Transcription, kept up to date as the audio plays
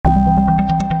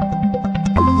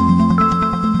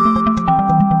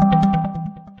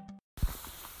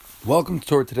Welcome to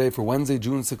Torah Today for Wednesday,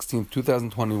 June 16th,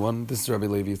 2021. This is Rabbi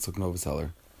Levi Yitzchak Novoseller.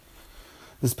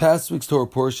 This past week's Torah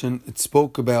portion, it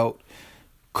spoke about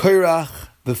Korach,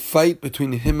 the fight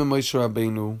between him and Moshe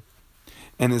Rabbeinu,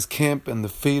 and his camp, and the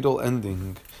fatal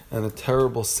ending, and the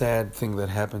terrible, sad thing that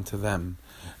happened to them,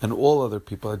 and all other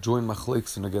people that joined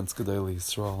Machleksin against Gedolei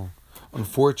Yisrael.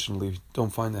 Unfortunately,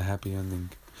 don't find a happy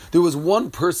ending. There was one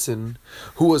person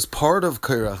who was part of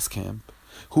Korach's camp,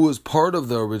 who was part of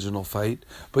the original fight,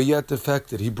 but yet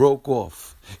defected. He broke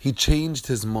off. He changed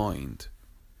his mind.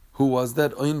 Who was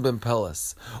that? Oin ben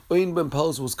Peles. Oin ben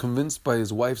Peles was convinced by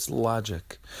his wife's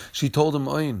logic. She told him,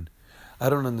 Oin, I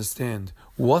don't understand.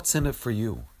 What's in it for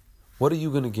you? What are you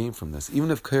going to gain from this?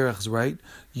 Even if Korach's right,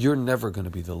 you're never going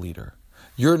to be the leader.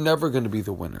 You're never going to be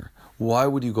the winner. Why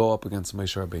would you go up against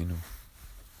Moshe Rabbeinu?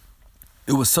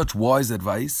 It was such wise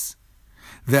advice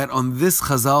that on this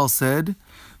Chazal said,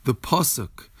 the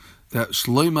pasuk that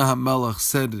Shlomo HaMelech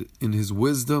said in his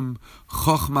wisdom,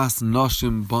 Chochmas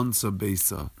Nashim Bonsa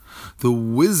Beisa, the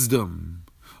wisdom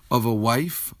of a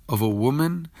wife, of a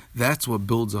woman, that's what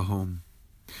builds a home.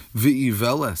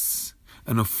 V'iveles,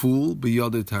 and a fool,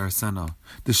 B'yadei Tarsena,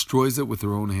 destroys it with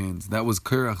her own hands. That was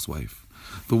Korach's wife,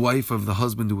 the wife of the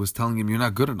husband who was telling him, you're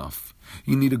not good enough.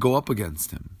 You need to go up against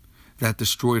him. That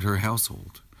destroyed her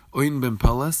household. Oin ben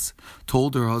Peles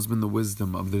told her husband the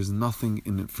wisdom of there's nothing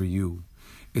in it for you.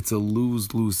 It's a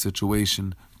lose-lose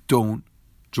situation. Don't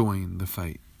join the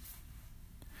fight.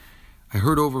 I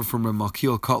heard over from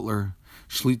Malkiel Kotler,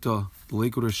 Shlita, the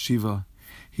Lakewood Shiva.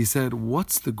 He said,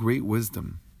 what's the great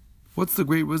wisdom? What's the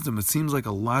great wisdom? It seems like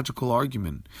a logical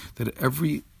argument that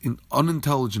every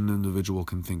unintelligent individual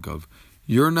can think of.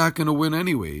 You're not going to win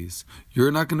anyways.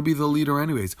 You're not going to be the leader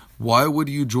anyways. Why would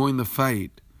you join the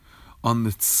fight? On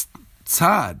the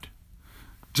tzad,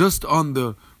 just on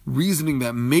the reasoning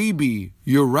that maybe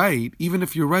you're right, even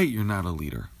if you're right, you're not a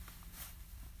leader.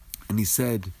 And he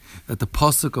said that the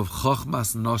pasuk of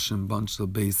Chochmas Nashim Bonsa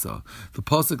Beisa, the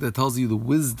pasuk that tells you the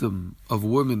wisdom of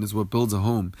women is what builds a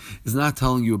home, is not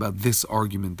telling you about this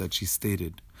argument that she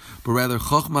stated, but rather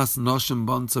Chochmas Nashim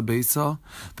Bonsa Beisa,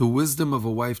 the wisdom of a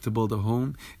wife to build a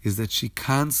home is that she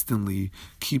constantly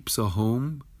keeps a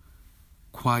home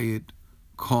quiet,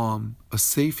 calm, a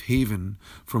safe haven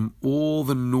from all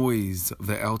the noise of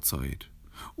the outside,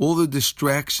 all the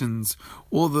distractions,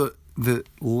 all the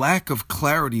lack of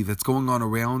clarity that's going on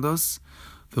around us.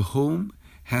 The home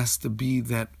has to be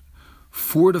that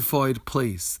fortified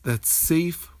place, that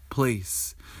safe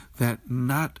place, that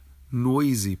not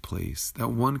noisy place, that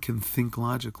one can think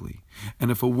logically. And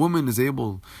if a woman is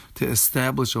able to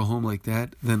establish a home like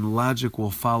that, then logic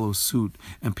will follow suit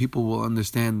and people will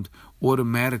understand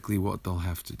automatically what they'll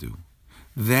have to do.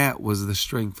 That was the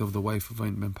strength of the wife of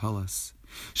Oin ben Peles.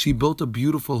 She built a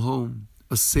beautiful home,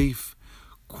 a safe,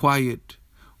 quiet,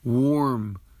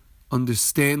 warm,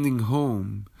 understanding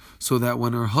home, so that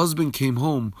when her husband came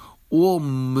home, all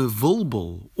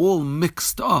mevulbel, all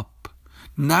mixed up,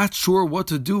 not sure what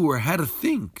to do or how to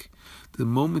think, the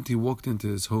moment he walked into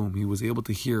his home, he was able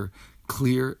to hear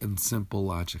clear and simple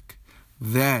logic.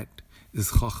 That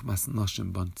is Chochmas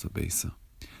Nashim Bonsa Beisa.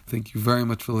 Thank you very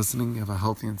much for listening. Have a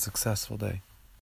healthy and successful day.